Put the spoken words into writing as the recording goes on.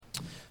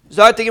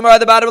Zarti Gemara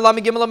the bottom of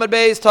Lama Gimel Amad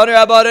Beis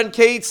Tanur Abadan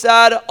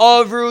Keitzad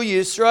Avru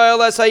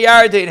Yisrael Es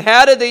HaYarden.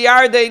 How did the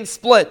Yarden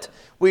split?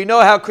 We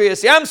know how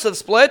Kriyas Yamsuf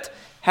split.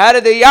 How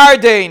did the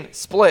Yarden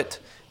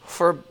split?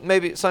 For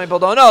maybe some people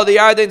don't know, the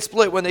Yarden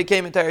split when they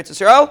came into Eretz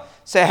Yisrael.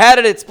 So how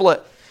did it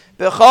split?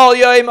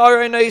 Usually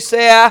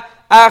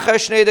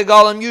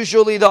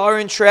the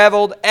Aron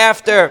traveled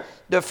after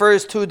the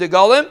first two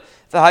Degalim.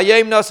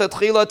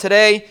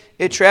 Today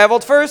it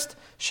traveled first.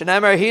 The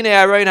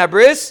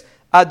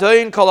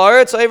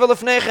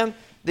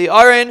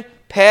Aron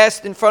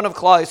passed in front of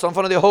Klai, so in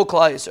front of the whole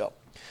Klai Yisrael.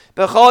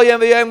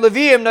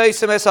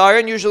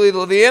 Usually the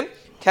Leviim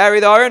carry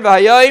the Aron.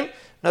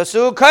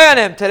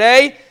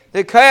 Today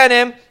the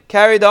Kayanim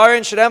carry the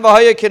Aron.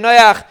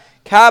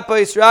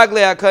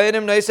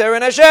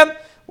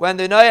 When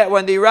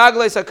the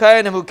Ragles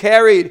HaKayanim who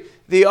carried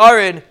the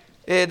Aron,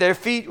 their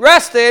feet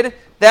rested,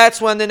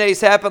 that's when the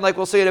Nes happened, like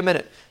we'll see in a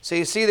minute. So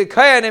you see the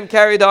Kayanim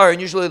carried the Aron.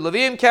 Usually the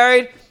Leviim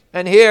carried,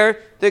 and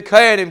here the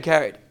Kayanim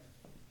carried.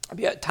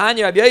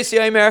 Tanya Rabbi Yossi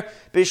Omer,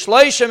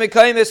 B'shloisha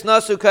Mekaymis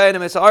Nasu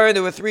Kayanim Es Aron.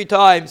 There were 3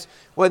 times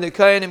when the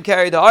Kayanim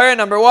carried the Aron.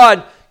 Number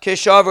 1,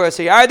 Kishavu Es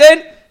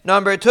Yarden.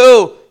 Number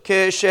 2,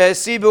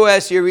 Kishesibu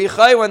Es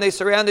Yerichai. When they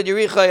surrounded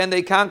Yerichai and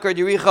they conquered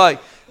Yerichai,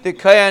 the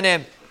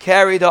Kayanim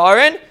carried the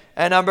Aron.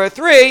 And number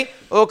 3,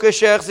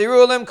 Ukashech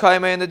Zirulim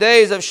Kaima in the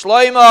days of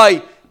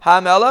Shloimai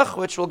HaMelech,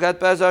 which we'll get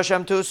Bez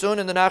Hashem to soon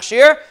in the next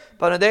year.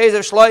 But in the days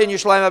of Shloim and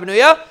Yishleim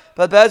Abnuya,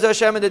 but Bez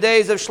Hashem in the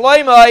days of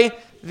Shloimai,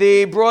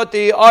 they brought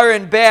the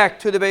Aron back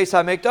to the Beis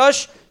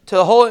HaMikdash.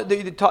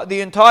 The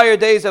entire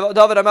days of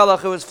David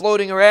HaMelech, it was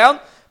floating around.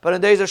 But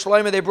in the days of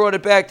Shloimai, they brought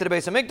it back to the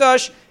Beis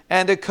HaMikdash,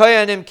 and the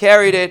Kayanim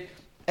carried it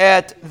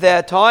at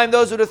that time.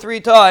 Those were the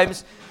 3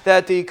 times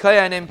that the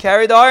Kayanim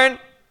carried the Aron.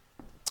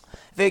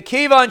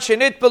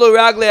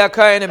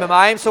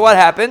 So what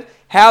happened?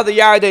 How the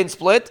Yarden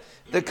split?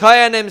 The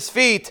Kayanim's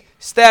feet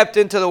stepped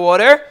into the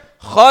water.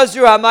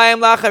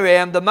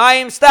 The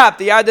Mayim stopped.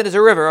 The Yarden is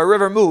a river. A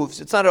river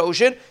moves. It's not an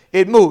ocean.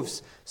 It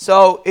moves.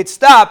 So it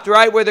stopped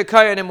right where the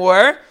Kayanim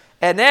were,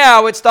 and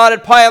now it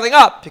started piling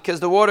up because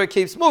the water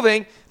keeps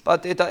moving,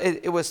 but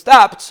it was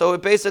stopped, so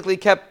it basically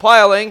kept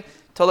piling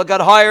till it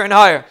got higher and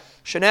higher.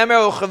 The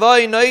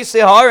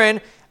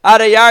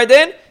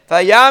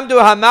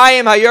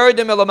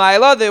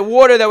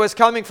water that was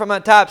coming from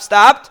on top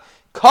stopped.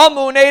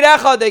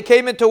 They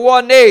came into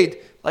one nade.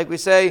 Like we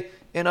say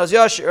in Az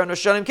Yashir, or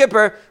Rosh Hashanah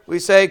Kippur, we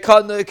say,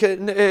 what's the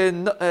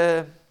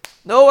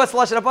Lashon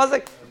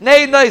HaPasuk?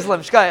 Nade Neislim,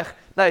 Shkayach.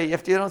 No,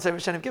 if you don't say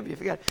Rosh Hashanah Kippur, you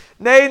forget.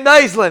 Nade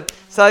Neislim.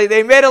 So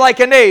they made it like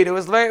a nade. It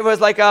was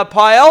like a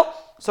pile.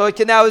 So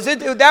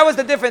that was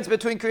the difference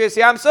between Kriyas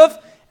Yamsuf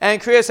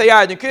and Kriyas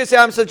HaYarden. Kriyas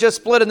Yamsuf just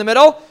split in the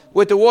middle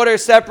with the water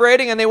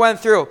separating and they went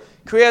through.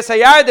 Kriyas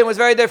HaYarden was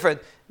very different.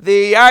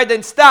 The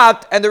Yarden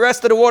stopped and the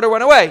rest of the water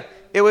went away.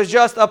 It was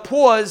just a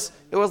pause.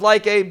 It was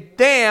like a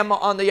dam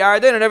on the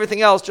Yarden and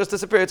everything else just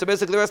disappeared. So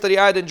basically the rest of the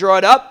Yarden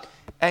dried up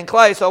and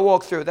Klai Yisrael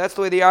walked through. That's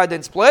the way the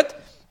Yarden split.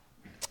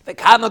 The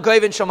Kama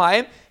Goyvin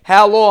Shamayim.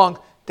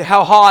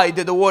 How high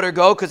did the water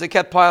go? Because it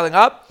kept piling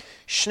up.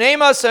 Shnei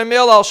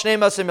mil al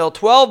shnei mil.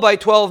 12 by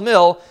 12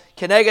 mil.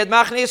 Keneged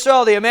Machne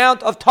Yisrael. The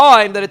amount of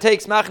time that it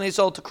takes Machne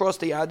Yisrael to cross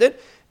the Yarden.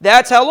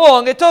 That's how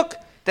long it took.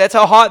 That's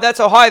how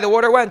high the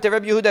water went.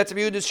 Rabbi Yehuda, that's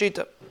Rabbi Yehuda's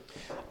shita.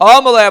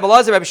 Amalei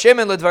Abelazar Rabbi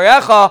Shimon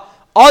Lidvarecha.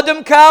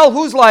 Adam kal,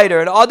 who's lighter?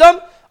 An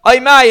Adam?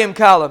 Aymayim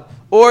kalam.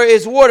 Or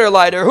is water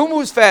lighter? Who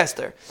moves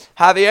faster?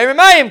 Havi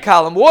Aymayim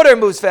kalam. Water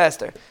moves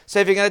faster. So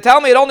if you're going to tell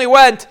me it only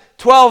went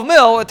 12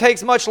 mil, it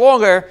takes much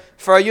longer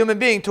for a human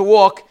being to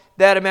walk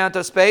that amount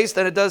of space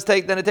than it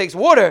takes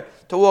water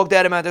to walk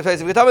that amount of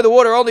space. If you tell me the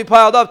water only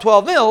piled up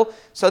 12 mil,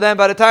 so then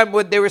by the time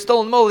they were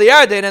still in the middle of the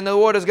Yarden and the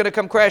water is going to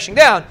come crashing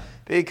down,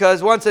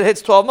 because once it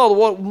hits 12 mil, the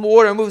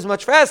water moves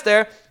much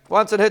faster.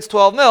 Once it hits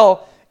 12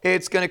 mil,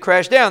 it's going to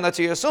crash down. That's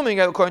what you're assuming,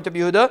 according to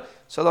Yehuda.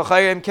 So the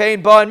Chayim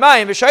Kain Ba and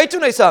Mayim V'Shaitu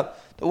Neisam.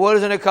 The water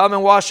is going to come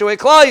and wash away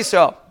Klal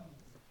Yisrael.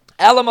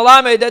 Elam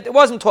Alame, that it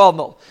wasn't 12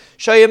 mil.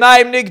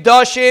 Shayamayim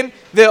Nigdashim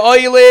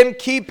Ve'oilim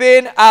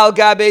Keepin Al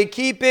Gabe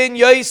Keepin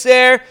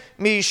Yoiser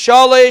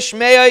Mishalish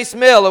Meis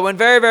Mil. It went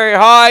very, very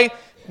high,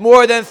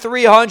 more than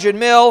 300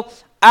 mil.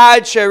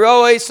 Ad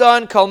Sheroe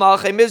Son Kal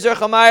Malchei Mizrach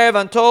HaMayev,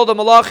 until the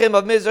Malachim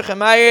of Mizrach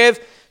HaMayev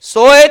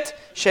saw it.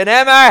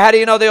 Shenemar, how do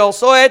you know they all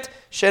saw it?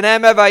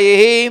 Shenemar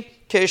Vayehi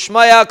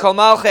Kishmaya Kal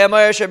Malchei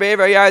HaMayev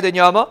Shebe'ever Yarden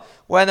Yama.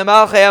 When the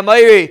Malchei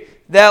HaMayev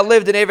that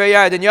lived in Ever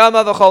Yarden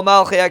Yama, V'chol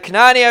Malchei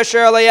HaKnani Asher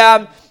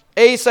Alayam,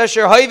 Eis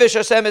Asher Hoivish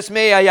Hashem Es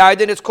Mei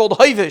HaYarden. It's called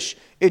Hoivish.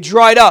 It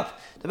dried up.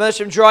 The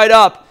Menachem dried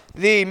up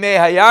the Mei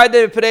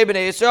HaYarden P'nei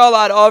B'nei Yisrael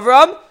ad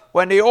Avram.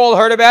 When they all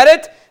heard about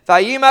it,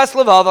 Vayimas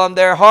Levavam,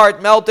 their heart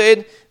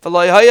melted.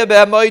 V'lo Haya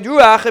Be'amoid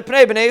Ruach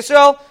P'nei B'nei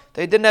Yisrael.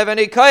 They didn't have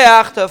any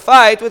koyach to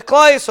fight with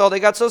Klal Yisrael. They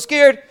got so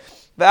scared.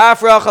 V'af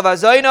Rachav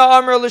Azayna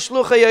Amr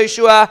L'Shlucha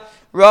Yeshua.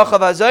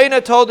 Rachav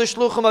Azayna told the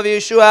Shluchim of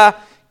Yeshua,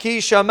 Ki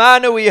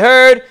Shamanu, we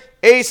heard,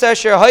 Eis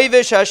Asher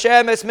Hoivish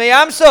Hashem Es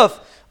Meyamsuf.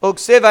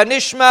 Uksiv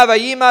Anishma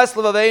Vayimas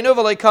Levaveinu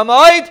V'lo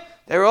Kamoid.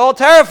 They were all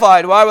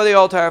terrified. Why were they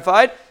all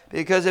terrified?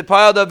 because it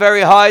piled up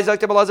very high.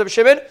 Zakta Balazar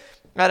Shimon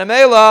and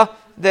Amela,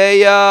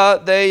 they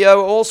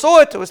all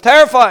saw it. It was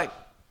terrifying.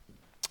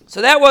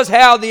 So that was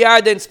how the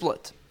Yarden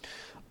split.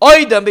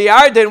 Oidam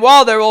b'Yarden,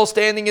 while they're all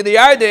standing in the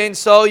Yarden,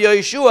 so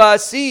Yeshua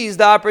sees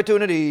the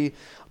opportunity.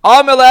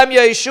 Amelem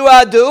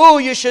Yeshua du,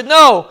 you should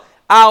know.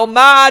 Al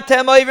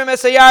ma'atem oivim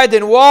es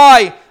Yarden.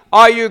 Why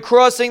are you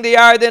crossing the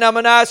Yarden?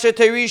 Amanasher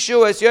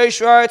terishu es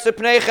Yeshua haaretz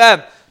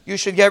pneichem. You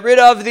should get rid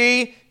of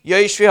the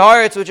Yeshvi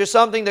haaretz, which is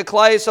something that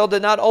Klal Yisrael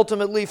did not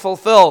ultimately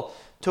fulfill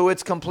to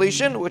its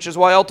completion, which is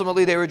why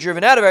ultimately they were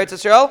driven out of Eretz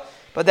Yisrael.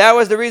 But that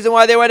was the reason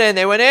why they went in.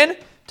 They went in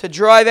to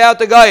drive out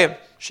the Goyim.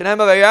 If you're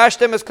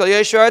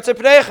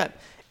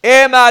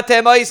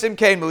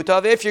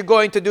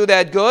going to do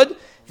that good,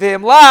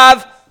 if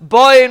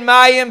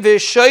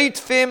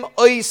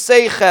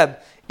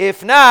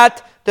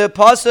not,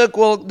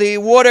 the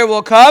water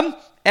will come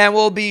and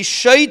will be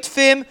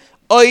shaitfim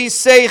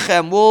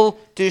oisechem, will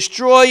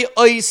destroy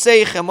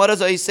oisechem. What does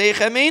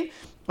oisechem mean?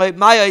 My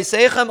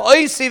oisechem,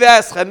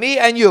 oisiveschem, me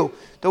and you.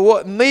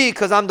 Me,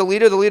 because I'm the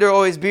leader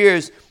always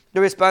bears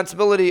the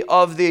responsibility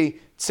of the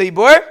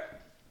tzibur.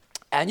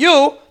 And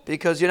you,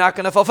 because you're not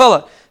going to fulfill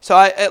it. So,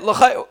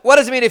 what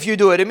does it mean if you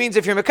do it? It means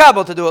if you're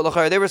Mekabel to do it,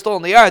 L'chayr. They were still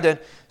in the Yarden.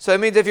 So it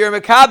means if you're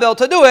Mekabel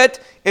to do it,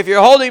 if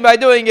you're holding by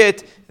doing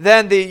it,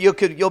 then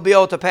you'll be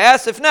able to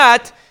pass. If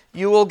not,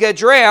 you will get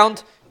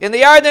drowned in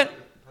the Yarden.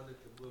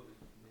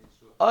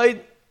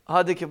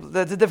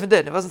 That's a different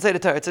din. It doesn't say the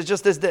Torah. It's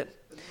just this din.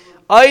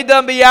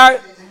 Aydam b'yar.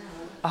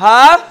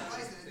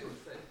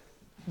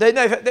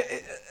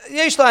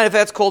 Yeshline, if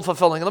that's called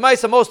fulfilling. The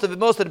Maisa, most of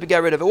it,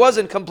 get rid of. It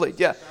wasn't complete.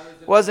 Yeah.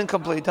 Wasn't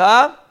complete,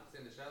 huh?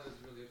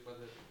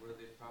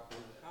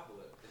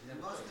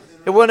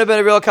 It wouldn't have been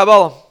a real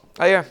Kabbalah.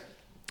 I hear?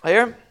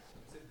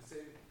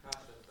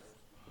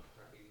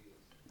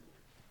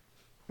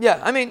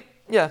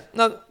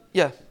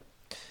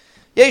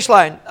 Yesh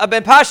line.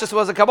 Ben Pashas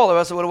was a Kabbalah, or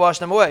else it would have washed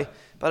them away.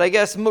 But I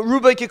guess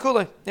Rubai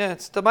Kikulim. Yeah,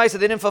 it's the Maisa.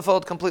 They didn't fulfill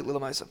it completely, the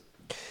Maisa.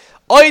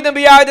 Oidem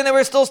b'Yarden, they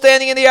were still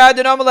standing in the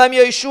Yarden. Amalem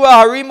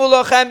Yeshua harimu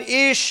lochem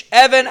ish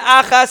even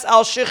achas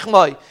al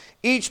shichmai.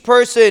 Each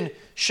person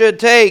should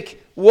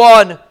take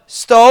one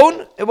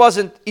stone. It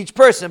wasn't each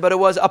person, but it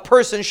was a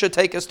person should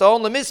take a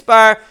stone.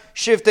 Lemispar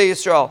Shiftei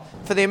Yisrael.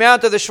 For the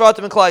amount of the Shvatim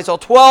and Klal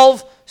Yisrael.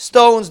 12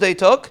 stones they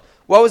took.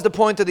 What was the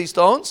point of these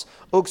stones?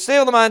 There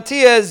should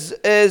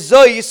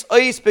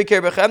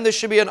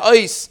be an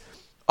ice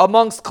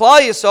amongst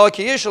Klal Yisrael.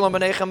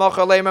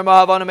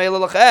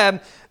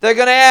 They're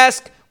going to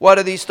ask, what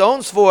are these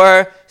stones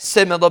for?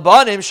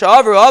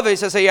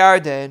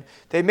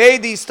 They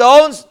made these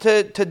stones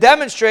to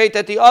demonstrate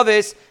that the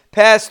Avis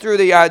passed through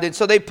the Yarden.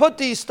 So they put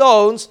these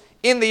stones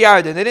in the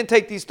Yarden. They didn't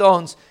take these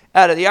stones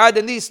out of the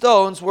Yarden. These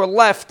stones were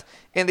left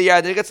in the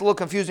Yarden. It gets a little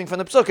confusing from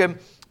the Psukim,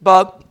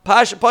 but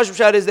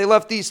Pashut is they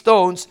left these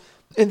stones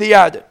in the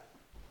Yarden.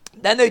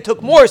 Then they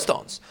took more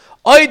stones.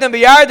 While they were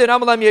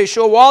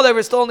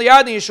still in the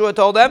Yarden, Yeshua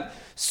told them,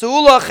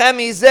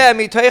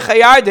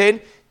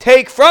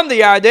 take from the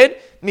Yarden,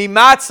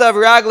 mimatzav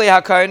ragli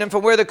hakayanim,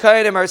 from where the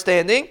kayanim are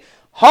standing,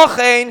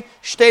 hachein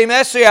shtei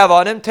mesri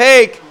avonim,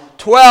 take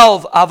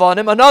 12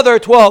 avonim, another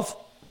 12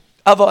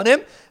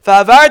 avonim,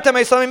 v'avartam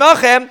eisam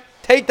imachem,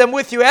 take them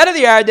with you out of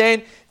the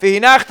Yarden,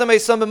 v'hinachtam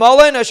eisam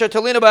b'molein asher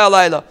talina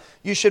ba'alayla.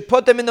 You should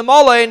put them in the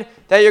molein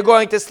that you're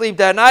going to sleep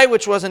that night,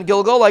 which was in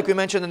Gilgal, like we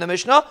mentioned in the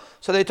Mishnah.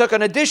 So they took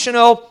an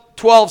additional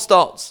 12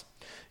 stones.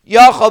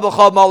 Yachal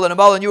b'chal molein, a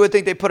molein you would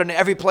think they put it in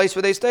every place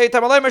where they stayed.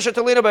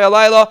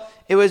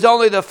 It was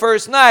only the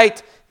first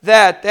night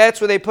that's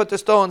where they put the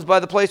stones, by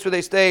the place where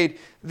they stayed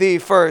the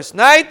first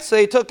night. So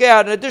they took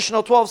out an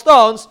additional 12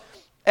 stones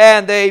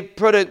and they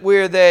put it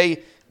where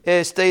they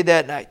stayed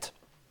that night.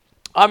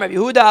 Amr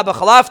Yehuda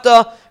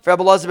b'chalafta,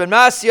 Rabbi Elazar ben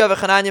Masya,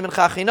 v'chananya ben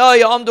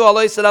Chachinaya, amdu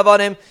aloyset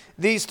avanim.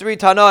 These three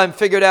Tanaim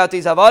figured out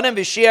these avanim.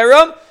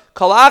 V'shiarum,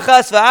 kol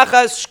achas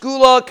v'achas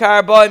shkula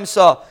karbaim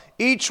sa.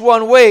 Each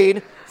one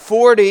weighed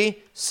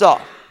 40 sa.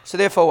 So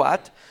therefore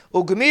what?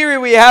 Ugemiri,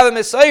 we have a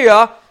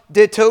Messiah,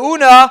 de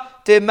teuna,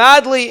 de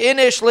madli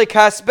inish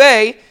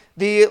lekasbei,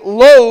 the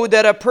load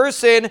that a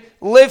person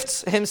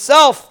lifts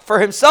for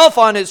himself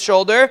on his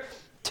shoulder,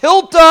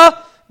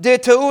 tilta de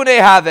teune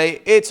have.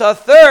 It's a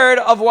third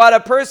of what a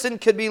person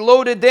could be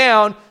loaded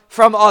down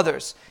from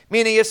others.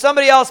 Meaning if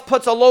somebody else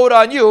puts a load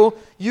on you,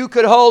 you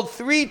could hold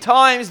 3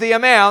 times the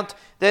amount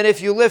than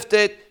if you lift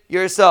it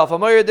yourself.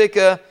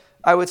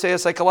 I would say a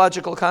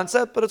psychological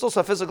concept, but it's also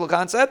a physical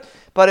concept.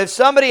 But if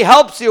somebody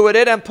helps you with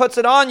it and puts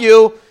it on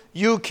you,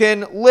 you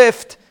can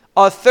lift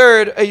a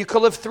third, you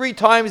can lift 3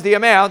 times the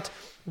amount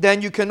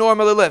than you can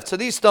normally lift. So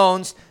these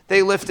stones,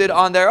 they lifted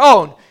on their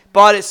own.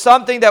 But it's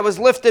something that was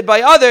lifted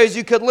by others,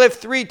 you could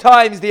lift 3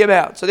 times the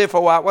amount. So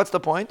therefore, what's the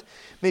point?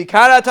 So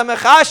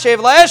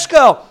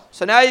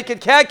now you can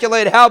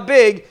calculate how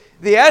big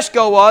the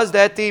eshkel was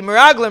that the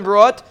Meraglim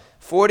brought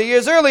 40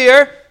 years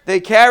earlier.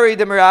 They carried,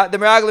 the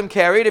Meraglim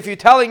carried. If you're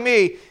telling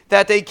me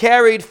that they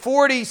carried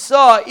 40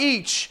 saw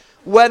each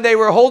when they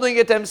were holding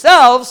it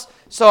themselves,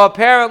 so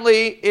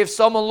apparently if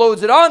someone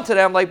loads it onto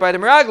them, like by the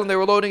Meraglim, they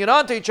were loading it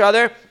onto each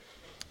other,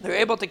 They were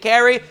able to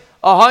carry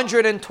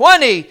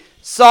 120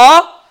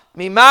 saw.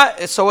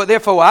 So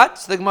therefore what?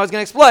 So the Gemara is going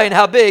to explain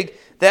how big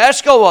the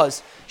eshkol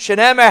was.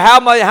 Shenemar,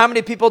 how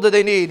many people did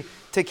they need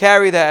to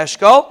carry the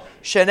eshkol?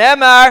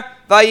 Shenemar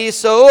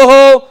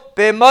vayisouhu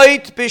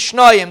b'moit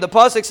bishnayim. The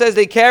pasuk says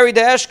they carried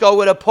the eshkol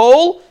with a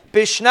pole,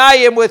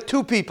 bishnayim with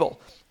 2 people.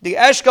 The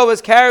eshkol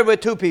was carried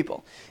with 2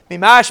 people.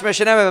 Mimash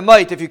shenemar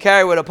b'moit, if you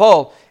carry with a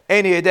pole,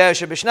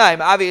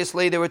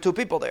 obviously there were 2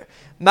 people there.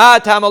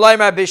 What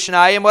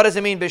does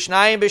it mean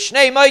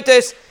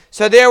bishnayim?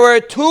 So there were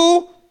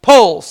 2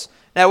 poles.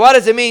 Now what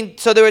does it mean?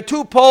 So there were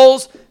 2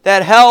 poles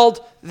that held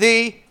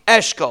the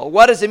eshkol.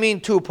 What does it mean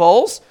 2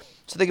 poles?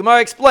 So the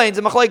Gemara explains,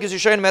 the Machlekes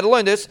Yishayin might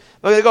learn this.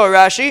 We're going to go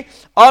Rashi.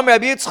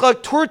 Rabbi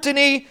Yitzchak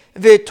turtini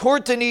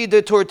v'turtini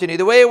de turtini.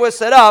 The way it was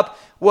set up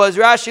was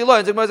Rashi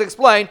learns, the Gemara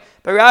explained,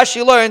 but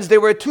Rashi learns there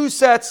were 2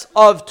 sets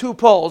of 2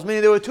 poles,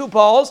 meaning there were 2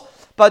 poles,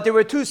 but there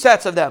were 2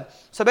 sets of them.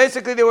 So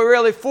basically there were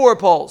really 4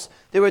 poles.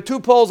 There were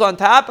 2 poles on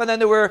top, and then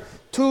there were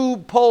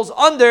 2 poles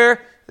under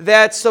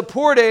that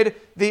supported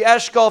the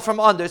eshkol from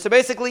under. So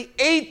basically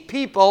 8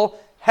 people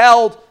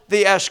held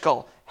the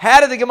eshkol. How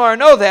did the Gemara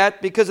know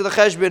that? Because of the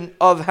cheshbon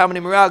of how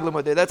many meraglim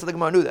were there. That's how the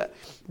Gemara knew that.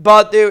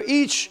 But there,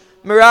 each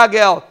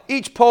meragel,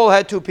 each pole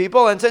had 2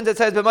 people, and since it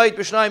says b'mayit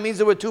b'shnayim means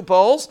there were 2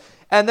 poles,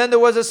 and then there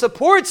was a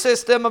support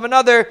system of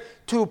another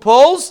 2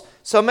 poles.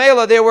 So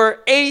Mela, there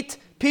were 8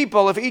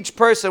 people. If each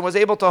person was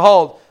able to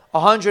hold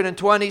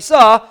 120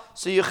 saw,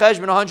 so you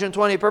cheshbon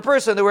 120 per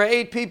person, there were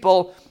 8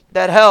 people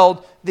that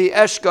held the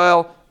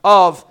eshkol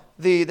of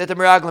that the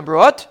meraglim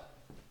brought.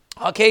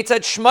 Okay, it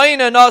said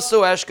shmayna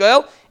nasu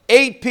eshkol.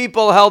 8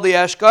 people held the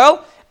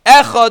eshkol.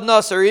 Echad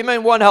nasa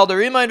rimain, 1 held a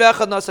rimain.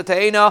 Echad nasa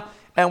te'ena,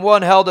 and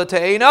 1 held a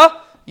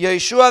te'ena.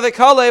 Yeshua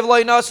v'kalev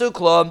loy nasu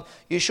klum.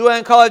 Yeshua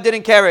and Kalev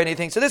didn't carry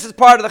anything. So this is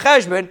part of the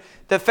cheshbon.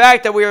 The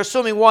fact that we are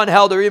assuming 1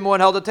 held a rimain, 1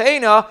 held a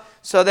te'ena.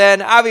 So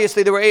then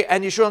obviously there were 8,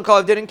 and Yeshua and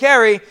Kalev didn't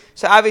carry.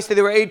 So obviously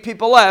there were 8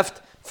 people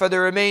left for the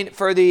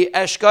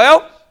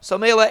eshkol. So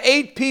Mela,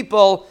 8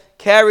 people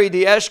carried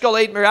the eshkol,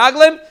 8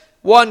 meraglim.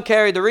 1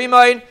 carried the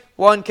rimain,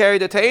 1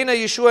 carried the te'ena.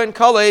 Yeshua and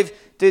Kalev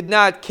did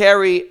not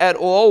carry at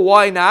all.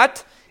 Why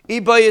not?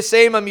 Because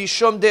they were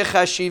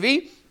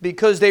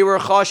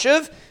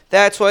chashiv.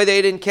 That's why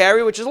they didn't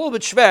carry, which is a little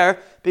bit shver,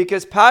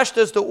 because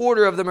Pashtas, the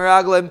order of the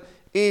meraglim,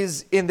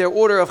 is in their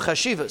order of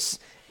chashivas.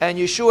 And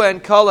Yeshua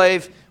and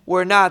Kalev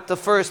were not the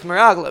first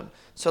meraglim.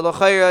 So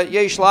l'chayra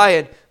yesh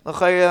layin.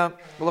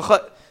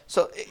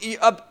 So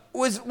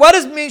what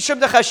does mishum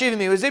de chashiv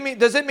mean?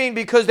 Does it mean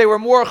because they were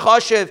more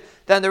chashiv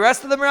than the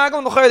rest of the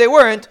meraglim? L'chayra they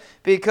weren't,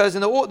 because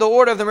in the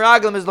order of the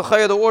meraglim is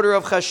l'chayra the order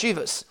of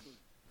chashivas.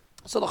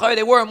 So l'chayra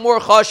they weren't more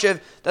chashiv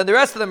than the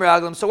rest of the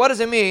meraglim. So what does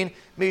it mean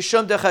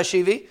mishum de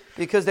chashivi?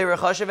 Because they were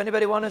chashiv.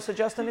 Anybody want to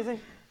suggest anything?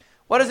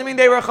 What does it mean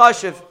they were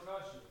chashiv?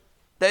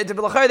 They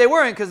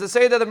weren't, because they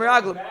say that the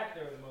meraglim.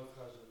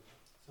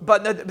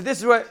 But this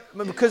is what,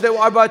 because they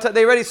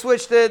already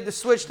switched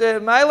the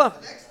Maila?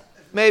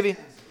 Maybe.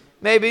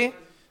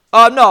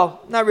 No,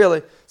 not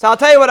really. So I'll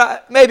tell you what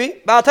I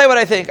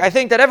think. I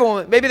think that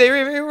everyone, maybe they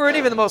weren't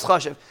even the most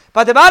chashiv.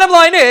 But the bottom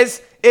line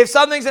is, if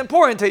something's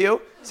important to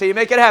you, so you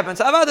make it happen.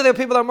 So I've there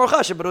people that are more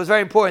chashiv, but it was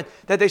very important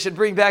that they should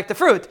bring back the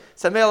fruit.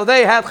 So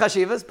they had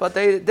chashivas, but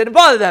they didn't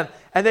bother them.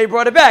 And they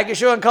brought it back.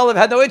 Yeshua and Kalev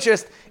had no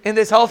interest in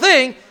this whole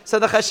thing. So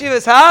the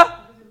chashivas,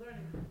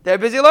 they're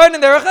busy learning.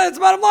 It's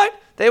the bottom line.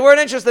 They weren't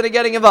interested in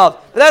getting involved.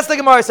 But that's the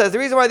Gemara says. The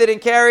reason why they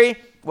didn't carry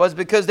was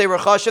because they were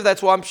chashiv.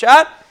 That's one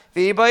pshat.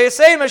 They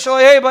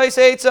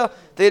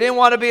didn't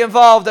want to be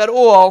involved at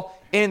all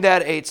in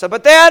that eitzah.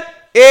 But that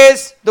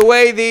is the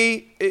way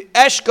the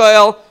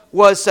eshkol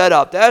was set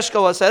up. The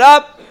eshkol was set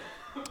up.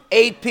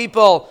 8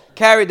 people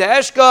carried the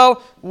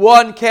eshkol.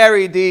 1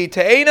 carried the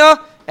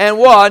te'ena. And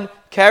 1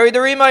 carried the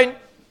rimain.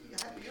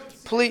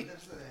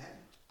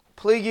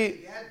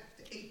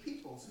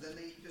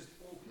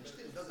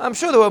 I'm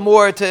sure there were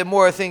more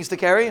things to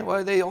carry.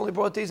 Why they only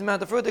brought these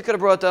amount of fruit? They could have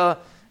brought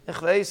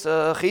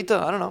chita.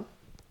 I don't know.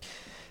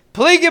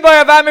 Pligi by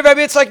Rav Ami Rav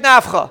Yitzchak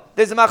Nafcha.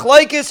 There's a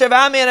machlokes Rav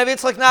Ami and Rav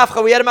Yitzchak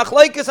Nafcha. We had a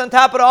machlokes on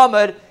top of the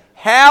Amud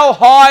how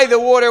high the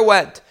water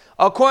went.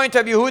 According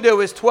to Yehuda, it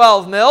was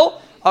 12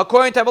 mil.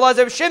 According to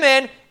Abelazar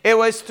Shimon, it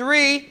was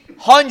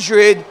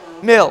 300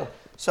 mil.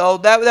 So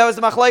that was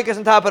the machlokes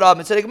on top of the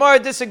Amud. So the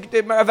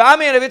Gemara Rav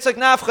Ami and Rav Yitzchak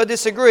Nafcha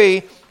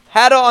disagree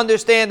how to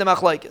understand the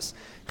machlokes.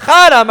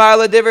 Chad Amar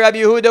LeDivrei Rabbi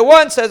Yehuda.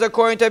 One says,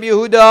 according to Rabbi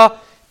Yehuda,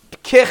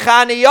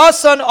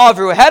 Kichaniyasan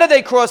Avru. How did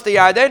they cross the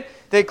Yarden?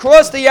 They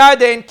crossed the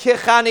Yarden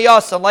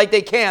Kichaniyasan, like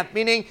they camped,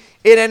 meaning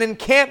in an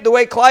encamped, the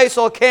way Klai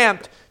Yisrael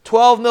camped,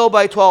 12 mil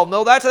by 12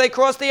 mil. That's how they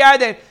crossed the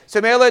Yarden.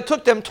 So Mela, it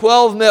took them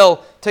 12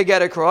 mil to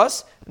get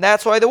across. And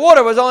that's why the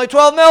water was only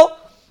 12 mil.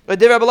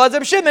 According to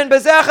Abelazar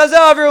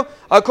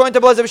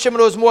Shimon,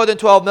 it was more than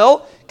 12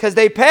 mil, because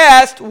they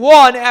passed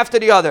one after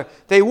the other.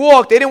 They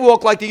didn't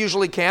walk like they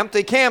usually camped.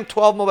 They camped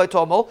 12 mil by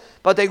 12 mil,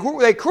 but they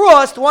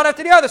crossed one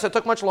after the other, so it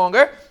took much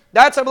longer.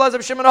 That's how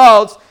Abelazar Shimon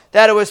holds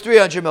that it was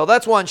 300 mil.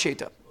 That's one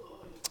shita.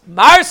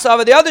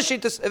 Marsava, the other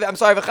shita,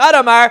 V'chad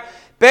Amar,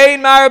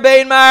 Bein Mar,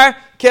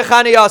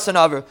 Kechani Yasan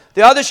Aver.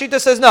 The other Shita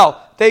says no.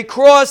 They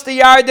crossed the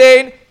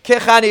Yarden,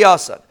 Kechani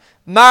Yasan.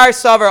 Mar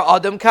Savar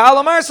Adam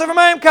Kalam, Mar Savar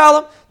Mayim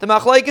Kalam. The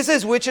Machlaikis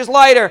is, which is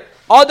lighter?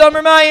 Adam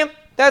or Mayim?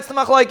 That's the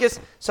Machlaikis.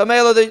 So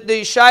Mela,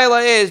 the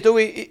Shaila is,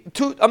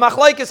 a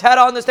Machlaikis had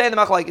to understand the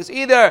Machlaikis.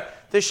 Either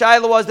the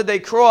Shaila was that they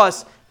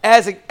cross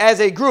as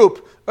a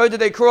group, or did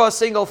they cross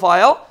single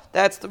file?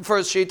 That's the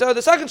first Shita.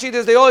 The second Shita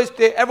is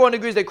everyone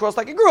agrees they cross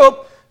like a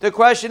group. The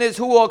question is,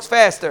 who walks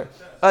faster?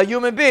 A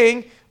human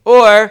being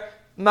or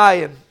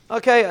Mayim?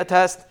 Okay, a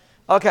test.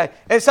 Okay.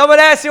 If someone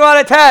asks you on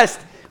a test,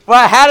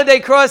 well, how did they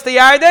cross the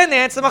Yarden? The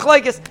answer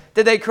Machlaikis.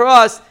 Did they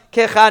cross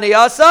Kechani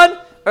Yasan,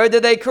 or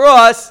did they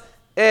cross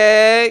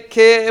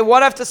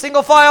one after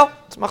single file?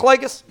 It's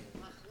Machlaikis.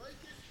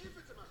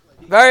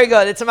 Very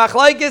good. It's a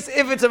Machlaikis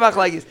if it's a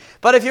Machlaikis.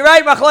 But if you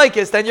write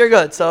Machlaikis, then you're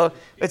good. So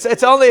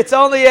it's only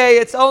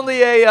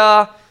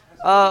a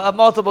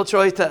multiple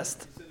choice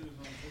test.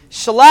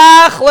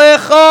 Shlach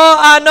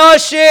lecha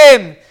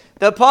anoshim.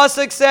 The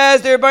pasuk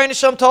says the Rebbeinu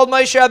Shalom told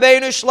Moshe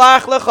Rabbeinu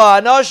shlach lecha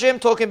anoshim,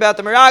 talking about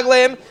the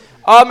Meraglim.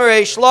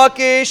 Amarei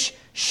Shlakish,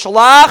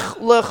 Shlach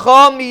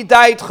lecha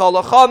midaitcha.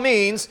 Lecha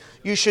means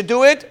you should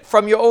do it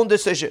from your own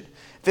decision.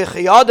 A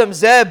person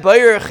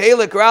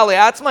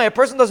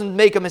doesn't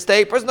make a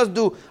mistake. A person doesn't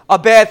do a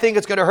bad thing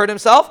that's going to hurt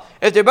himself.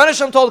 If the Rebbeinu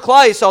Shalom told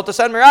Klal Yisrael to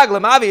send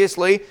Meraglim,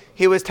 obviously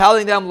he was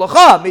telling them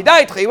lecha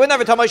midaitcha. He would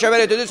never tell Moshe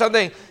Rabbeinu to do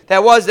something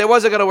that wasn't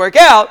going to work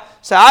out.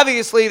 So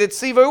obviously the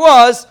tzivur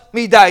was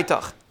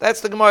midaitach. That's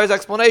the Gemara's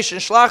explanation.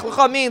 Shlach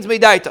lecha means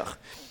midaitach.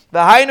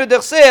 V'hainu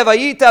dechsev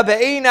ayita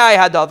be'einai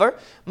hadavar.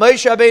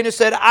 Moshe Rabbeinu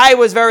said, I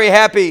was very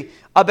happy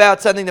about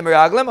sending the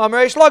Meraglim.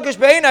 Amarei Shlakish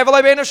be'einai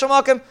v'lai be'einai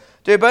shamakim.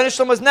 The Rebbeinu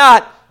Shalom was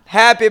not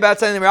happy about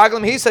sending the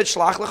Meraglim. He said,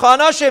 Shlach lecha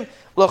anoshim,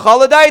 lecha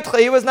l'daitcha.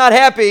 He was not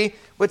happy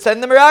with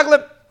sending the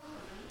Meraglim.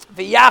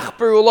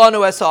 V'yachperu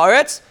lanu es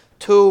haaretz,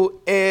 to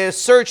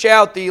search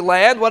out the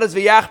land. What does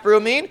v'yachperu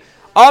mean?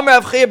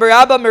 Amar Avchia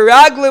Barabba,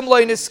 Meraglim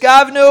lo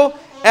niskavnu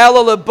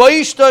ela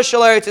lebayishta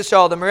shel Eretz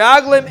Yisrael. The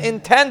Meraglim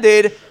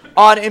intended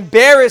on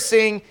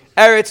embarrassing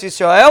Eretz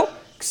Yisrael.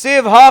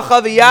 Ksiv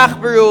hacha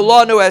v'yachperu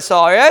lanu es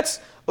haaretz.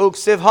 The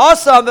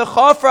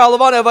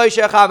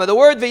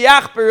word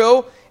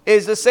v'yachperu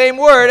is the same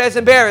word as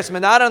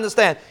embarrassment. I don't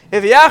understand.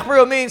 If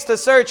v'yachperu means to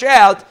search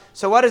out,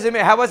 so what does it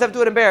mean? How does that have to do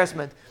with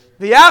embarrassment?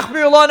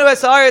 V'yachperu lanu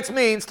es haaretz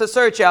means to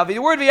search out. The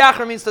word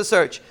v'yachperu means to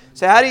search.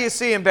 So how do you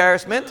see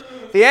embarrassment?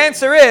 The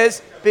answer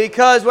is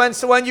because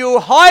when you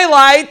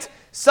highlight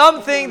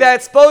something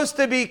that's supposed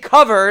to be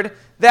covered,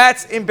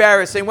 that's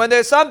embarrassing. When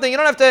there's something, you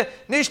don't have to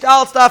nisht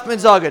al staf min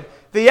zagid.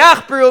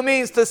 V'yachperu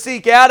means to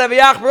seek out, and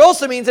v'yachperu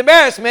also means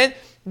embarrassment.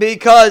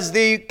 Because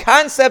the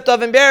concept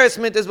of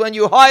embarrassment is when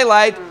you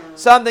highlight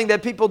something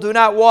that people do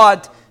not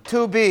want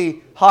to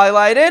be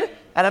highlighted.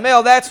 And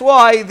Amel, that's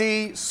why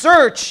the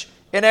search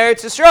in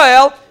Eretz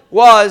Yisrael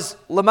was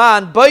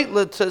Laman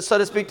Baitlet, so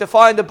to speak, to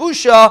find the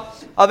busha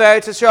of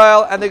Eretz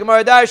Yisrael, and the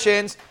Gemara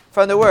darshins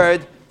from the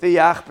word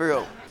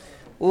v'yachperu.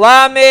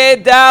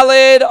 Lamed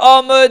Dalid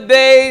Amud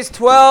Beis,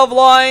 12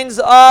 lines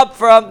up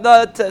from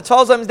the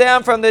 12 lines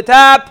down from the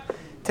top.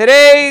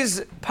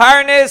 Today's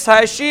Parnis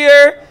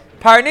Hashir.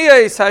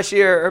 Parnios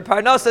Hashir, or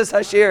Parnosas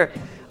Hashir.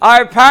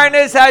 Our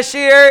Parnis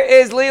Hashir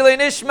is Lili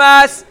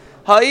Nishmas,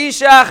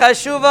 Haisha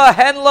Chashuva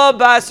Henla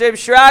Basrib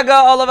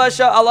Shraga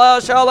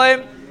Allah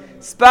Shalom,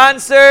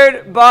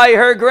 sponsored by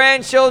her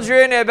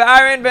grandchildren, Eb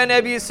Aaron ben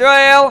Eb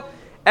Yisrael,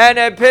 and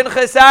Eb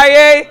Pinchas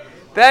Aryeh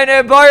ben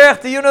Eb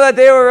Baruch. Do you know that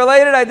they were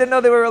related? I didn't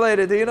know they were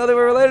related. Do you know they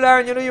were related,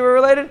 Aaron? You knew you were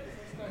related?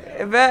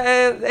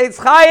 It's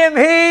Chaim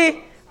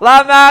Hi,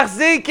 La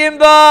Machzikim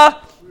Ba,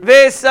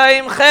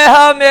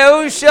 V'Saimcheha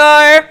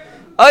Meushar,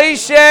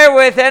 Oisher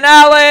with an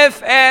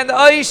Aleph and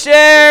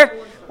Oisher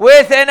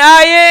with an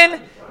Ayin.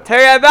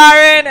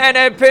 Terabarin and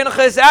a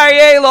Pinchas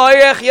Aryeh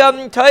Lo'irech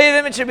Yom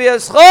Tovim. It should be a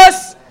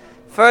schos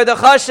for the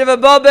Chashav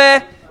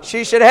Abobeh.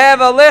 She should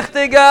have a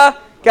Lichtiga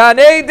Gan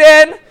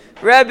Eden.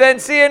 Reb Ben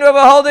Sion will be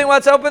holding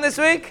what's open this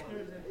week.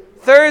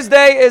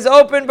 Thursday is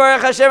open.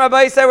 Baruch Hashem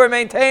Abayisa. We're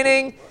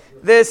maintaining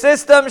the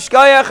system.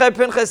 Shkoyach and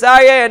Pinchas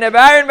Aryeh and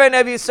Abarin ben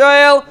Nebi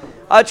Yisrael.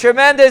 A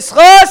tremendous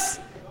schos.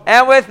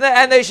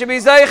 And they should be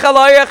Zaycha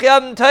Lo'irech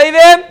Yom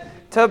Tovim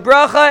to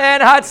Bracha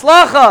and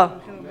Hatzlacha.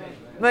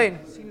 Amen.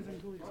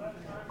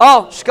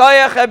 Oh,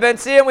 Shkoyach Ben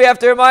Sion, we have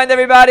to remind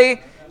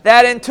everybody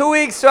that in 2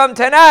 weeks from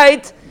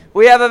tonight,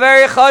 we have a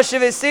very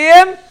Choshev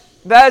Siyum.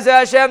 Be'ezer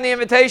Hashem, the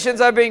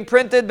invitations are being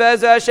printed,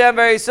 Be'ezer Hashem,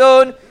 very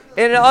soon,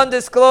 in an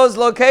undisclosed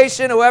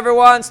location. Whoever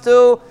wants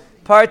to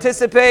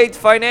participate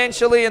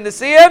financially in the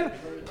Siyum,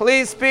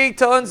 please speak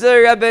to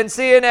Unzer Reb Ben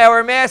Sion,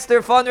 our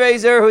master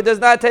fundraiser who does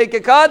not take a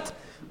cut,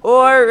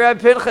 or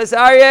Reb Pinchas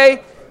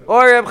Aryeh,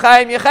 or Reb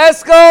Chaim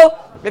Yecheskel,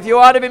 if you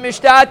want to be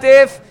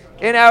mishtatif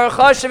in our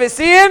Choshev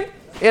Siyum,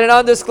 in an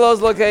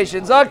undisclosed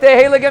location. Zokte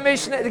Heilige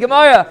Mishnah, the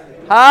Gemara.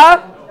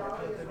 Huh?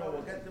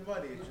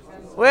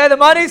 Where the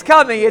money's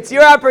coming. It's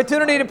your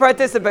opportunity to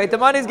participate. The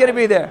money's going to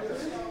be there.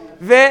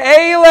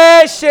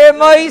 Ve'ele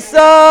shemaisam.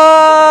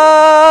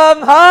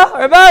 Huh?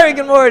 Rabbi,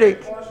 good morning.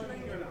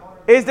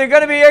 Is there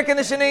going to be air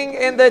conditioning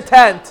in the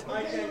tent?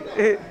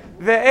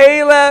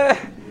 Ve'ele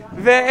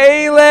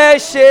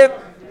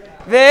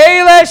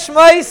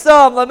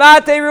shmaisam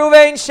lamate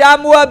Ruvain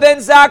Shamua ben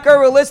Zakar.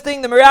 We're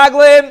listing the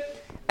Meraglim,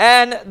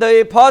 and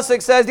the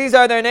pasuk says these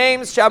are their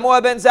names.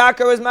 Shamua ben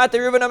Zakar was Mate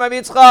Ruvain Amar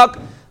Yitzchak.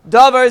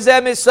 Davar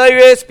zeh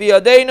misayris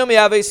biyadeinu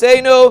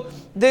mi'aveseinu.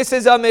 This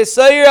is a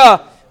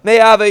misayra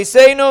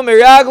mi'aveseinu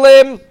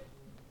Meraglim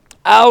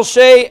al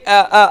shei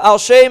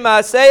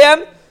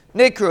ma'aseyem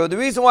nikru. The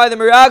reason why the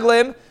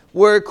Meraglim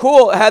were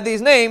cool, had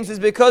these names, is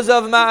because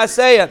of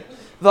ma'aseyem.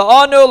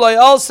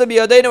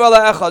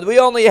 We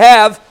only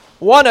have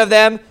one of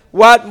them.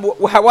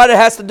 What it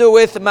has to do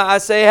with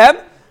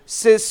Ma'asehem?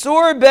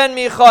 Sisur ben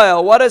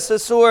Michael. What is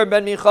Sisur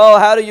ben Michael?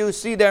 How do you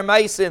see their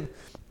Maisim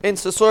in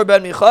Sisur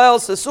ben Michael?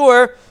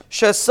 Sisur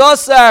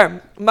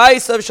Shesasar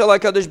Maisav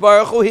Shalakadosh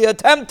Baruch Hu. He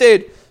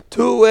attempted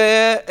to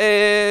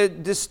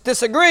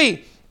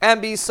disagree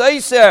and be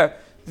Saiser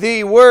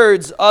the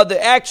words of the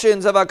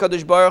actions of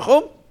HaKadosh Baruch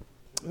Hu.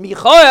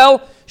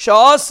 Michael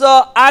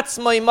Sha'asa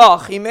Atzmai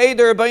Mach. He made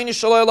the Rabbeinu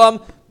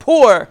Shalom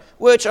poor,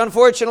 which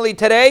unfortunately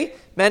today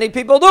many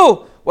people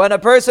do. When a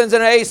person's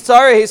in an ace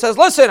tzara, he says,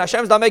 listen,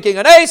 Hashem's not making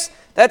an ace.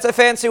 That's a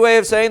fancy way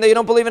of saying that you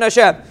don't believe in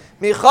Hashem.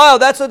 Michael,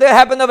 that's what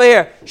happened over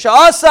here.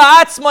 Sha'asa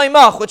Atzmai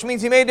Mach, which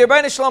means he made the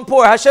Rabbeinu Shalom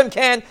poor. Hashem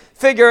can't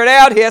figure it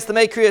out. He has to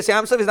make Kriyas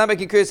Yamsuf. He's not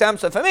making Kriyas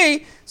Yamsuf for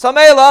me. So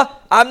Mela,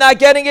 I'm not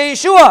getting a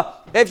Yeshua.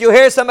 If you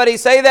hear somebody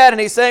say that,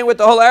 and he's saying with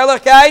the whole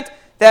Erlichkeit,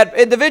 that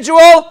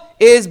individual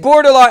is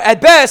borderline,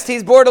 at best,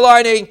 he's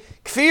borderlining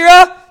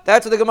kfira.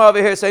 That's what the Gemara over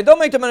here is saying. Don't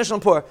make the Menashem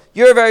poor.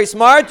 You're very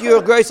smart.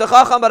 You're Grace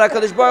Chacham, but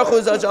HaKadosh Baruch Hu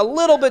is a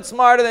little bit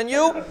smarter than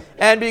you.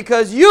 And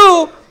because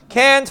you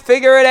can't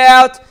figure it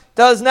out,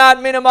 does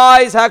not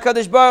minimize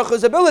HaKadosh Baruch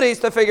Hu's abilities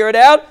to figure it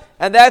out.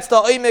 And that's the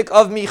oimik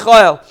of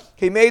Michael.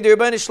 He made the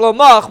Rebbeinu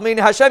Shlomach,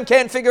 meaning Hashem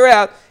can't figure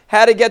out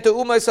how to get the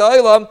Umas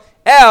HaOlam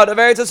out of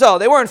Eretz Yisrael.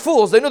 They weren't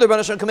fools. They knew the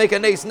Rebbeinu Shlom could make a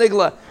Nes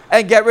Nigla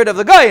and get rid of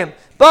the Goyim.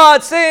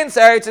 But since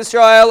Eretz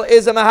Yisrael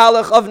is a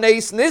mahalach of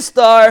Nes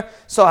Nistar,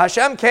 so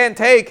Hashem can't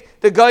take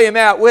the Goyim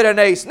out with a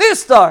Nes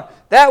Nistar.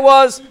 That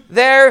was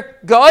their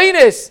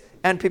Goyinus.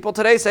 And people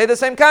today say the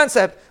same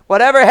concept. What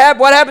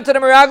happened to the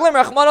Meraglim?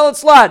 Rachman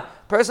al-Tzlan.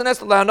 Person has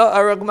to learn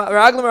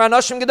Meraglim or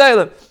Anashim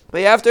Gedalim. But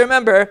you have to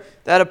remember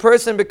that a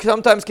person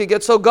sometimes can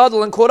get so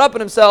gadol and caught up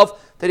in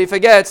himself that he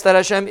forgets that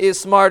Hashem is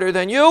smarter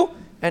than you,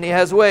 and he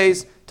has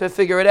ways to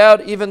figure it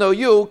out, even though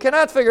you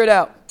cannot figure it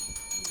out.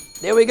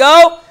 There we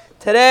go.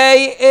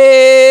 Today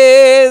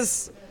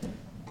is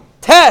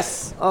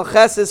Tes. Oh,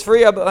 Ches is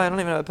free. I don't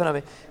even have a pen on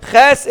me.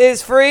 Ches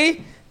is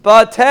free,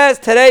 but Tes,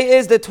 today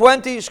is the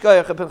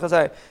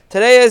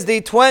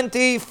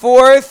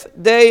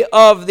 24th day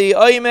of the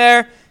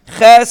Omer.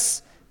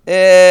 Ches,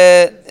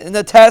 in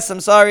the Tes,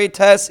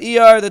 Tes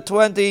ER, the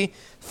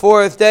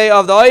 24th day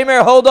of the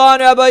Omer. Hold on,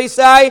 Rabbi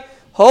Yisai.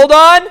 Hold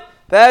on.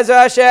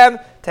 Be'ezra Hashem,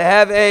 to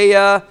have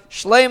a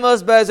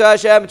Shleimus, Be'ezra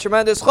Hashem, a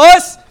tremendous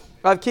chus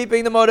of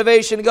keeping the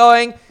motivation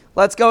going.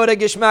 Let's go to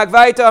Gishmak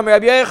Vaita. I'm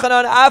going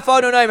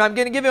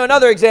to give you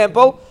another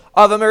example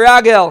of a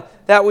Meragel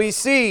that we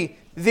see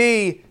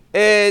the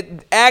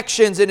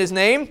actions in his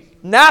name.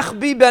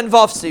 Nachbi ben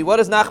Vavsi.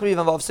 What is Nachbi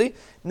ben Vavsi?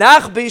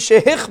 Nachbi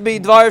shehichbi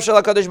dvar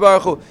shel HaKadosh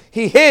Baruch Hu.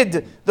 He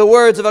hid the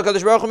words of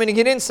HaKadosh Baruch Hu, meaning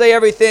he didn't say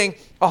everything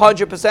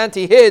 100%.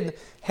 He hid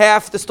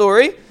half the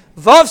story.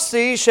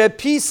 Vavsi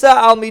shepisa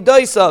al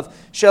midoisav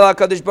shel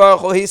HaKadosh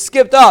Baruch Hu. He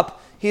skipped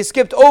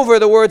over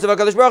the words of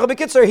HaKadosh Baruch Hu.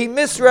 B'kitzur, he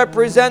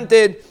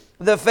misrepresented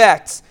the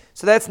facts.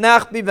 So that's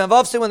Nachbi ben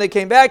Vavsi. When they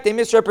came back, they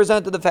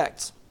misrepresented the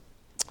facts.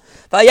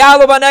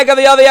 Vayalu b'negav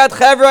v'yaviyat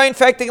Chevron. In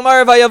fact, the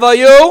Gemara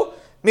vayavayu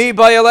mi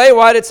bayalei.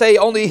 Why did it say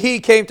only he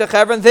came to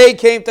Chevron? They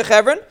came to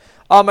Chevron.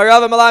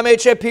 Amarav malamed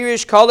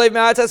shepirish kalev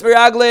ma'atas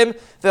meraglim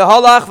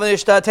v'halach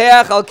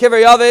v'nishtateach al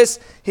kiver yavis.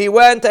 He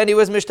went and he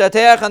was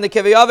mishtateach on the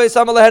kiver yavis.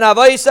 Amalehen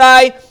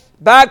avoisai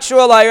bakshu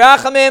alay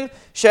rachamim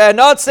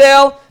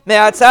she'notzel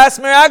me'atzas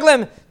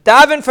meraglim.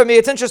 Daven for me.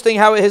 It's interesting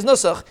how his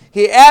nusach,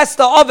 he asked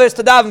the Avis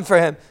to daven for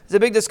him. There's a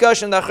big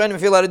discussion that Achronim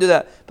if you're allowed to do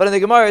that. But in the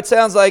Gemara, it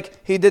sounds like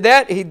he did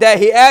that. He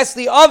asked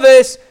the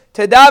Avis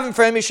to daven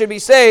for him. He should be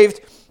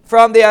saved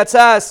from the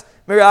Atzas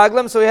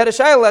Miraglim. So we had a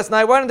shayla last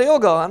night. Why didn't they all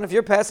go? I don't know if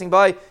you're passing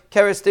by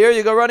Kerestir,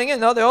 you go running in.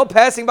 No, they're all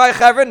passing by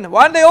Chevron.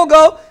 Why didn't they all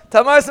go?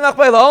 Tamar Samach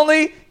Beila.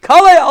 Only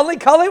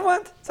Kale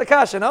went? It's a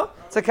kasha, no?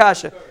 It's a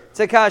kasha. It's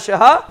a kasha,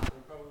 huh?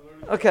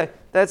 Okay,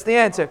 that's the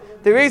answer.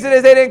 The reason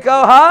is they didn't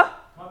go, huh?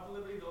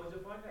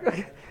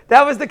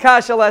 That was the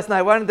kasha last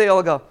night. Why didn't they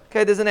all go?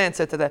 Okay, there's an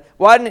answer to that.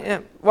 Why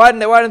didn't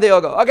they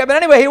all go? Okay, but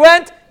anyway, he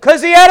went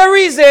because he had a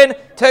reason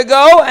to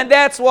go, and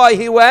that's why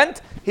he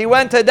went. He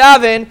went to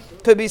Davin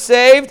to be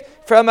saved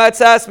from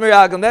Atzas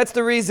Miraglim. That's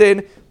the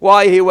reason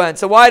why he went.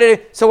 So why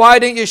didn't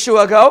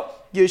Yeshua go?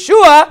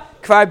 Yeshua,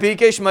 Kvar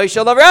Bikesh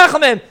Moshe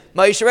Lavrachamim.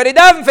 Moshe already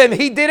davened for him.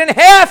 He didn't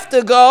have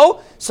to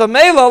go. So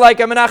Melo, like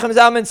Menachem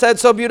Zalman said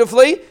so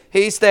beautifully,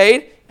 he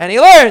stayed and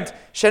he learned.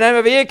 You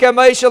already got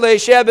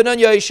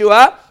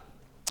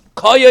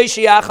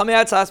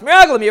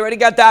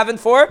davened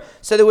for,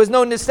 so there was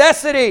no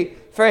necessity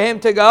for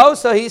him to go,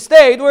 so he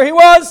stayed where he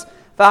was.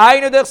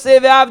 Kalev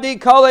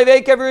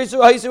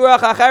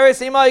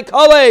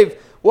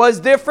was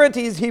different.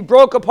 He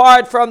broke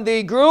apart from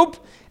the group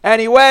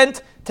and he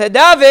went to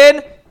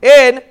Davin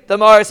in the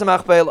Maris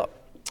Machpelah.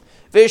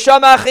 We're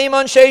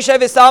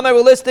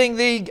listing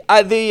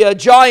the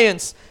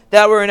giants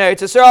that were in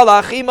Eretz Yisrael.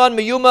 Achiman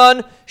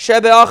miyuman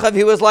shebe'achav.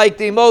 He was like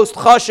the most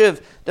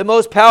chashiv, the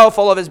most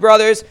powerful of his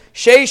brothers.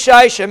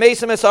 Sheishai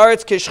shemesim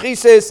esaretz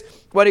kishchisis.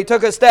 When he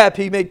took a step,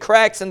 he made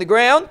cracks in the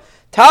ground.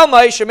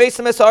 Talmai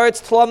shemesim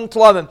esaretz tlam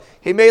tlamim.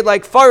 He made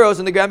like furrows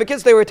in the ground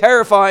because they were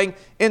terrifying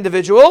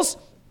individuals.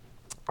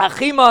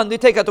 Achiman, they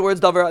take out the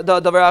words davar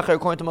acher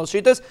according to most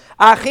shitas.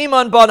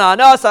 Achiman bana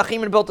anas.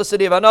 Achiman built the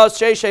city of Anas.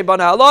 Sheishai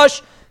bana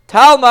halosh.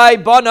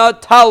 Talmai bana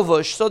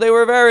talvush. So they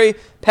were very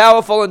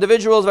powerful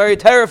individuals, very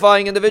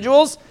terrifying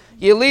individuals.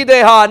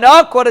 Yelidei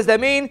ha'anak, what does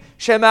that mean?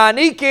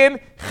 Shemanikim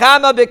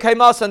chama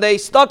b'kaimas, and they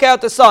stuck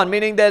out the sun,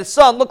 meaning that the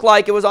sun looked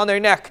like it was on their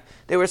neck.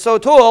 They were so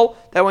tall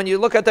that when you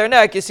look at their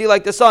neck, you see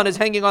like the sun is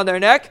hanging on their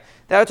neck.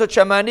 That's what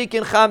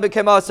shemanikim cham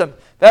b'kaimasim.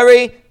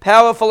 Very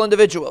powerful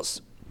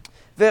individuals.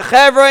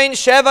 V'chevron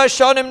sheva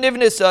shonim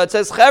nivnisa. It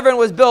says Chevron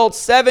was built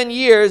 7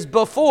 years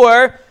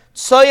before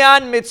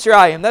Tzoyan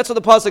Mitzrayim. That's what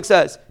the pasuk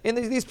says in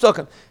these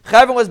psukim.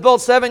 Chevron was built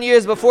 7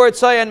 years before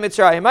Tzoyan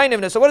Mitzrayim. My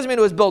nivnisa. So what does it mean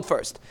it was built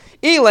first?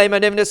 Ilema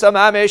nivnisa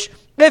mamish.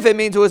 If it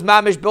means it was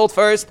mamish built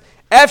first,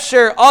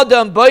 efsher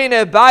adam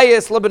bayne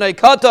bayis libnei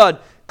katan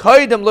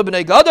kaidem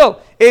libnei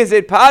gadol. Is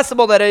it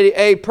possible that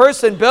a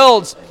person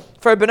builds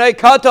for bnei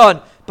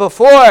katan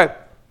before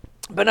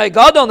bnei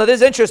gadol? Now this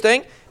is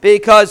interesting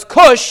because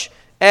Cush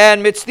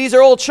and these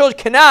are all children.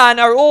 Canaan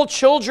are all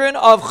children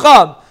of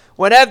Cham.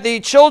 Whenever the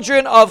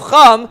children of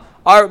Cham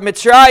are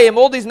Mitzrayim,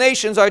 all these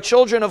nations are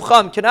children of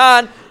Cham.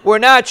 Canaan were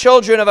not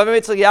children of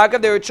Avimelech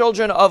Yaakov, they were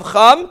children of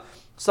Cham.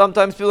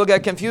 Sometimes people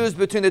get confused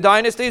between the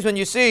dynasties. When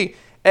you see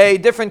a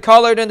different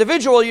colored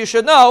individual, you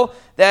should know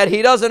that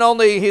he doesn't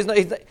only, he's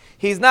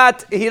no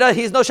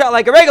shot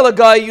like a regular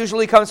guy, he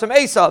usually comes from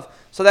Esav.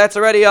 So that's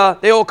already,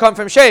 they all come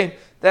from Shem.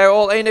 They're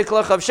all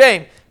Einiklach of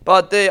Shem.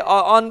 But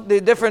on the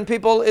different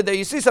people that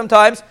you see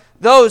sometimes,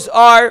 those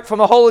are from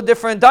a whole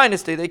different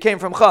dynasty. They came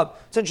from Chab.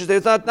 It's interesting.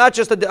 It's not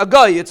just a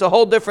guy. It's a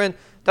whole different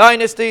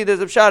dynasty. There's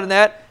a shot in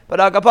that.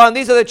 But Agapan,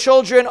 these are the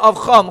children of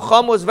Cham.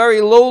 Cham was a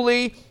very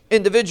lowly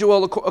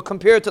individual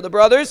compared to the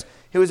brothers.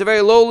 He was a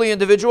very lowly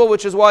individual,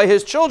 which is why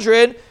his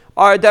children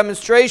are a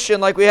demonstration,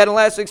 like we had in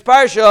last week's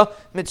parsha.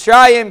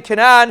 Mitzrayim,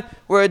 Canaan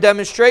were a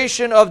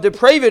demonstration of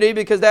depravity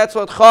because that's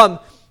what Cham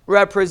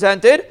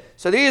represented.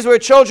 So these were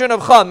children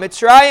of Cham.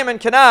 Mitzrayim and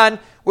Canaan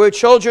were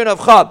children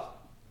of Cham.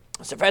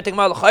 So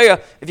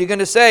if you're going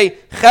to say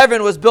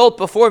Chevron was built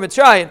before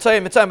Mitzrayim,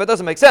 but it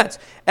doesn't make sense.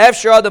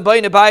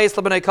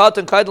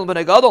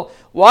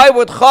 Why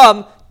would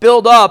Cham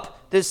build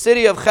up this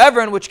city of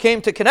Chevron, which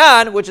came to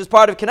Canaan, which is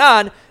part of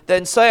Canaan,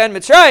 then Sayan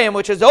Mitzrayim,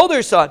 which is the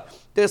older son?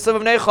 There's some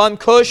of Necham,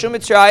 Cush, and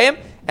Mitzrayim,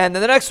 and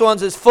then the next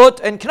ones is Phut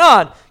and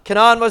Canaan.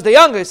 Canaan was the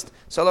youngest.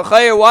 So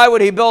why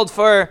would he build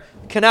for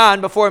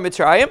Canaan before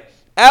Mitzrayim?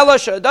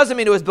 It doesn't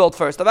mean it was built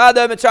first.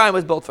 Avada Mitzrayim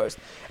was built first.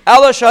 It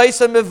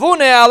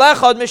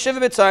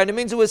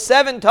means it was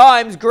 7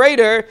 times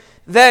greater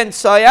than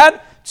Tzayan.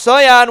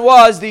 Tzayan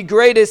was the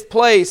greatest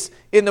place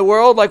in the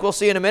world, like we'll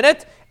see in a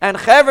minute, and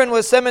Chevron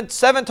was 7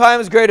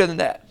 times greater than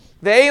that.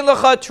 The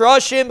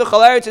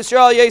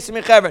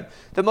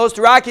most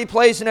rocky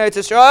place in Eretz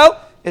Yisrael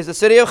is the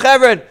city of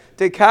Chevron.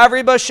 The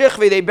Kavri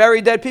Bashichvi, they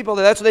bury dead people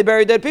there. That's why they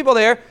bury dead people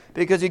there,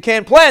 because you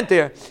can't plant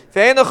there.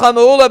 And the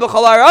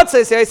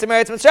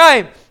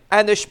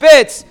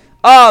Spitz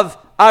of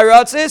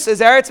Aratzis is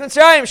Eretz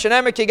Mitzrayim.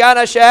 Shenemer Kigan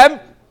Hashem,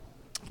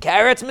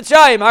 Eretz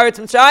Mitzrayim. Eretz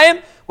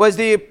Mitzrayim was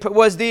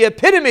the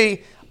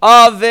epitome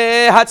of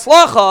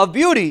Hatzlacha, of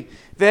beauty.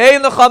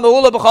 And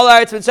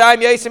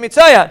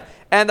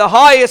the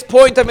highest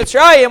point of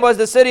Mitzrayim was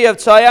the city of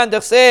Tzayan.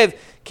 Dechsev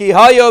Ki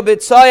Hayo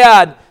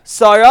B'Tzayan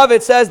Sarav.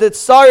 It says that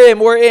Sarim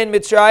were in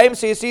Mitzrayim.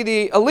 So you see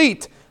the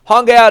elite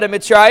hung out in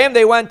Mitzrayim.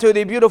 They went to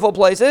the beautiful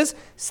places.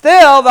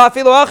 Still,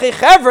 Vafilu Achi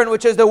Chevron,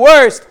 which is the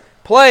worst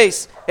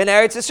place in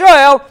Eretz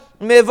Yisrael,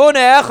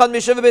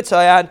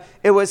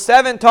 it was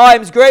 7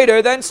 times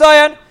greater than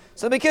Tzayan.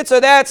 So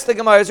that's the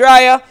Gemara's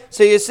Raya.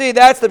 So you see,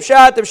 that's the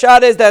Pshat. The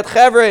Pshat is that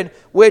Chevron,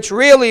 which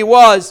really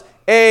was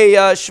a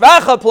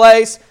Shvacha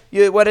place,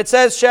 when it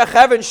says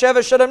Chevron Sheva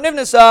Shadam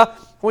Nivnasa,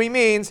 we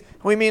mean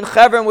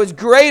Chevron was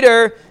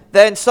greater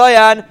than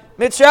Tzayan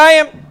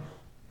Mitzrayim.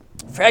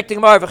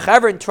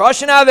 Chevron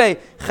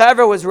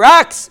was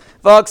rocks.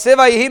 At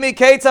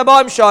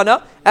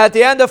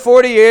the end of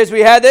 40 years,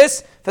 we had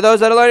this. For those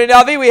that are learning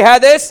Navi, we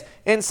had this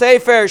in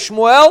Sefer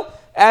Shmuel.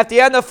 At the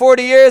end of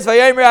 40 years,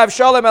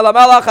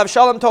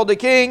 Avshalom told the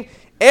king,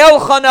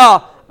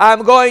 Elchana,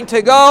 I'm going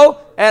to go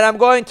and I'm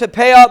going to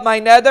pay up my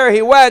nether.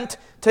 He went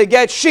to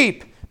get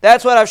sheep.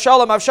 That's what this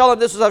was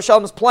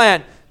Avshalom's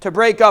plan, to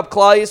break up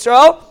Klal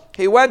Yisrael.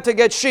 He went to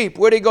get sheep.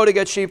 Where did he go to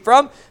get sheep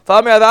from? He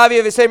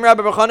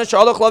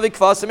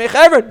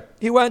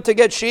went to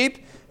get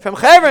sheep from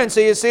Chevron. So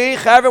you see,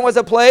 Chevron was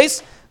a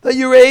place that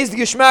you raised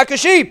Gishmak of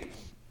sheep.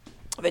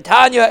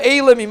 V'tanya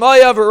elim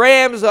imoyav,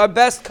 rams are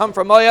best come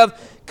from Moav.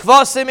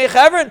 Kvasim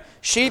Chevron,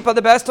 sheep are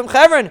the best from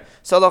Chevron.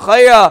 So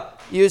l'chayra,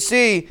 you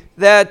see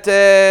that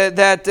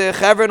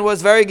Chevron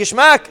was very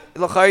gishmak.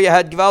 L'chayra, you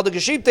had Givaldig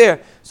sheep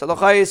there. So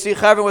l'chayra, you see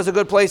Chevron was a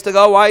good place to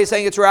go. Why are you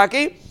saying it's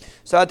Raki?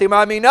 So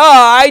Atimami, no,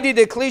 I did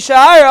the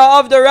klishahara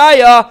of the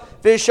raya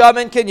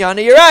v'sham and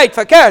kinyana. You're right,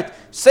 fakert.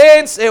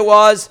 Since it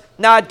was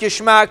not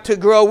gishmak to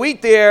grow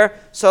wheat there,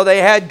 so they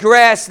had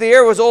grass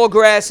there. It was all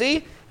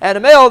grassy, and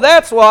a male.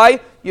 That's why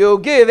you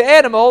give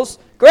animals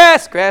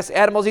grass.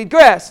 Animals eat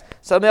grass.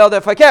 So male the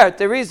fakert.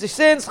 The reason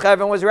since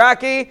Chevron was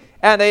Raki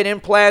and they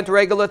didn't plant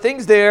regular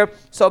things there,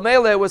 so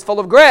Mele was full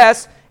of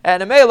grass,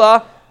 and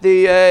Mela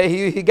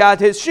he got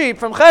his sheep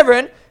from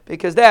Chevron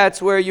because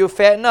that's where you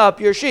fatten up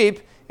your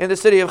sheep in the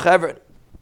city of Chevron.